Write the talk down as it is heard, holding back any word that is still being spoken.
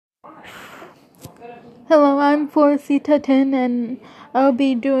Hello, I'm Forcita10 and I'll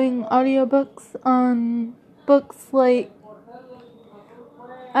be doing audiobooks on books like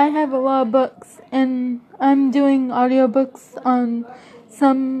I have a lot of books and I'm doing audiobooks on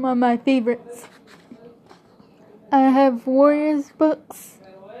some of my favorites. I have Warriors books,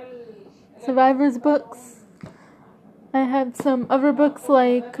 Survivors books. I have some other books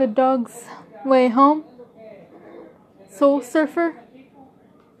like A Dog's Way Home, Soul Surfer,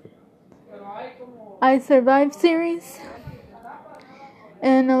 I Survive series,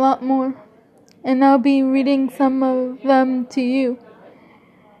 and a lot more. And I'll be reading some of them to you.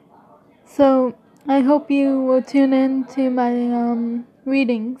 So I hope you will tune in to my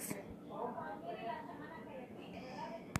readings.